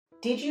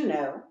Did you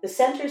know the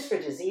Centers for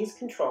Disease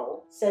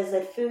Control says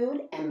that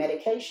food and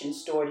medication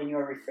stored in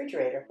your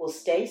refrigerator will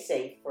stay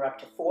safe for up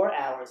to 4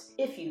 hours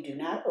if you do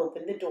not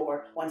open the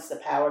door once the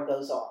power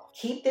goes off?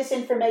 Keep this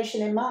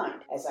information in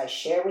mind as I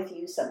share with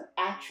you some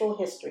actual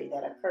history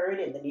that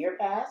occurred in the near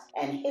past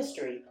and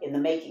history in the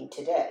making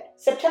today.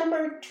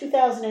 September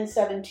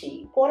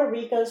 2017, Puerto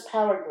Rico's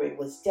power grid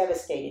was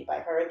devastated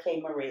by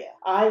Hurricane Maria.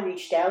 I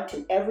reached out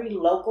to every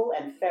local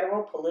and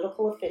federal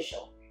political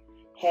official,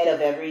 head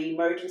of every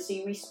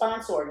emergency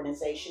response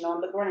organization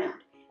on the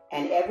ground,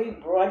 and every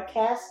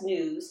broadcast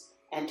news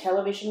and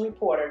television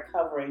reporter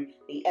covering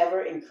the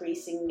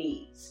ever-increasing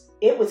needs.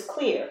 It was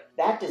clear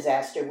that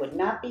disaster would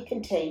not be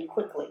contained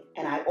quickly,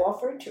 and I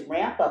offered to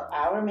ramp up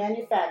our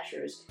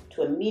manufacturers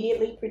to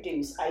immediately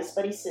produce Ice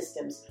Buddy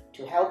systems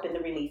to help in the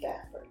relief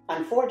effort.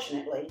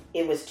 Unfortunately,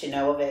 it was to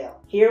no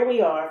avail. Here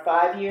we are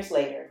 5 years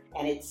later,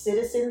 and its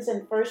citizens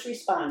and first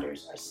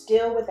responders are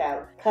still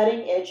without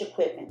cutting-edge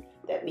equipment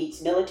that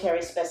meets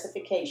military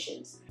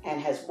specifications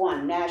and has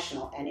won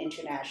national and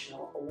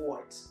international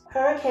awards.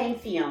 Hurricane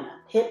Fiona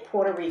hit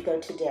Puerto Rico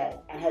today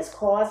and has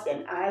caused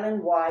an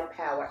island-wide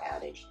power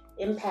outage,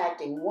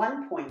 impacting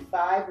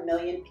 1.5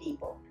 million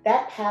people.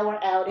 That power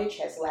outage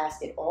has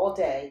lasted all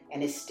day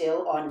and is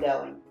still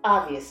ongoing,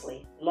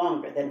 obviously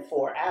longer than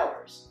 4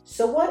 hours.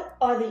 So what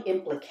are the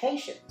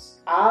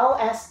implications? I'll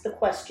ask the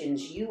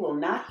questions you will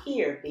not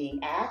hear being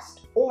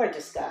asked or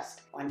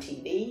discussed on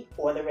TV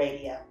or the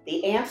radio.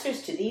 The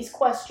answers to these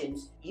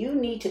questions you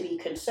need to be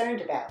concerned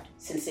about,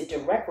 since it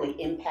directly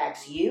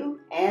impacts you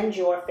and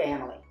your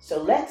family.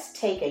 So let's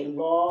take a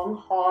long,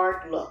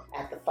 hard look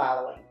at the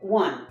following.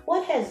 1.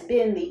 What has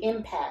been the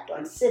impact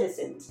on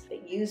citizens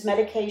that use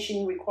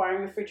medication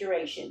requiring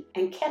refrigeration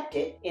and kept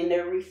it in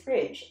their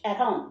fridge at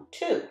home?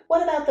 2.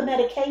 What about the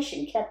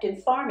medication kept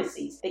in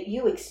pharmacies that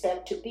you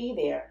expect to be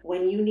there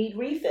when you need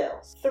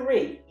refills?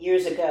 3.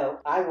 Years ago,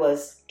 I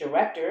was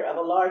director of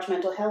a large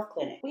mental health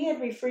clinic. We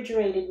had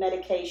refrigerated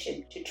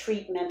medication to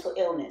treat mental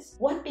illness.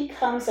 What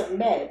becomes of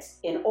meds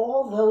in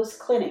all those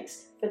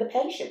clinics for the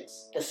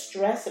patients? The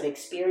stress of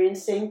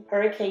experiencing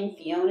Hurricane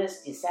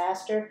Fiona's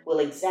disaster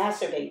will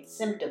exacerbate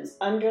symptoms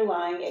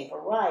underlying a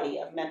variety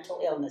of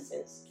mental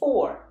illnesses.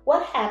 4.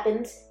 What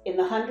happens in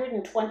the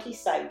 120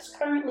 sites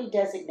currently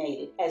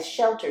designated as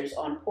shelters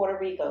on Puerto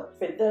Rico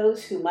for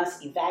those who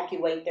must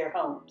evacuate their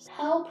homes?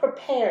 How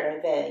prepared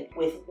are they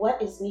with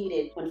what is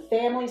needed when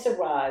families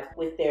arrive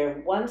with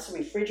their once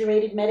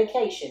refrigerated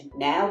medication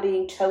now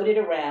being toted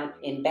around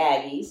in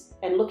baggies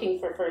and looking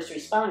for first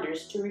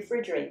responders to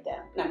refrigerate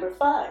them? Number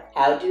 5.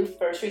 How do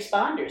first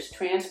responders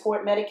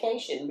transport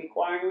medication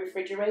requiring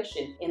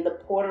refrigeration in the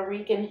Puerto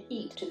Rican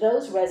heat to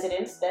those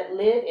residents that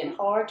live in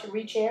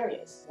hard-to-reach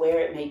areas, where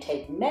it may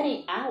take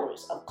many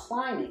hours of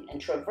climbing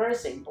and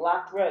traversing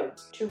blocked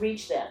roads to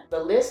reach them? The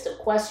list of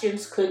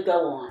questions could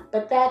go on,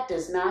 but that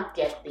does not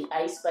get the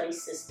Ice Buddy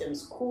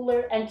system's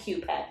cooler and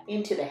QPAC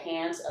into the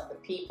hands of the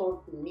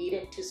people who need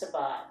it to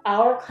survive.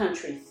 Our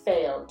country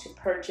failed to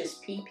purchase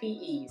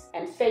PPEs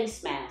and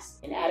face masks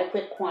in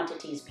adequate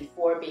quantities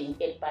before being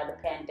hit by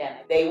the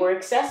pandemic. They were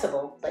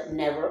accessible, but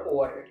never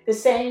ordered. The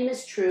same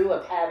is true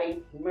of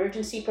having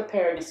emergency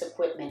preparedness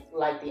equipment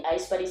like the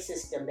Ice Buddy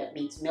system that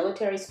meets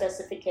military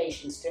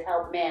specifications to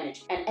help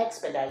manage and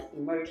expedite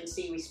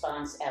emergency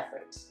response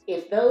efforts.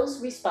 If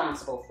those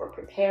responsible for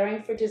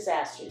preparing for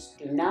disasters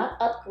do not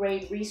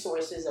upgrade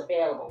resources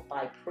available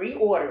by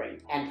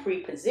pre-ordering and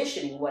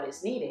pre-positioning what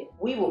is needed,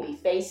 we will be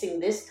facing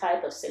this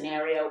type of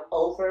scenario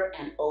over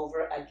and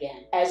over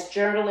again. As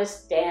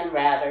journalist Dan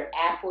Rather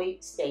aptly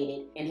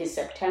stated in his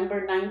September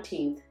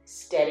 19th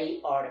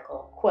Steady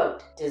article,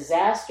 quote,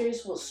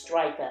 "Disasters will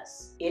strike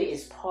us. It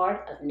is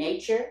part of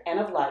nature and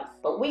of life,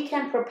 but we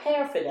can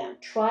prepare for them,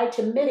 try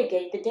to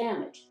mitigate the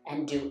damage,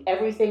 and do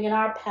everything in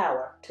our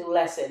power to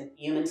lessen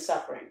human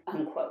suffering,"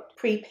 unquote.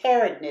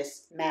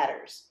 Preparedness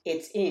matters.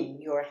 It's in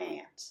your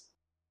hands.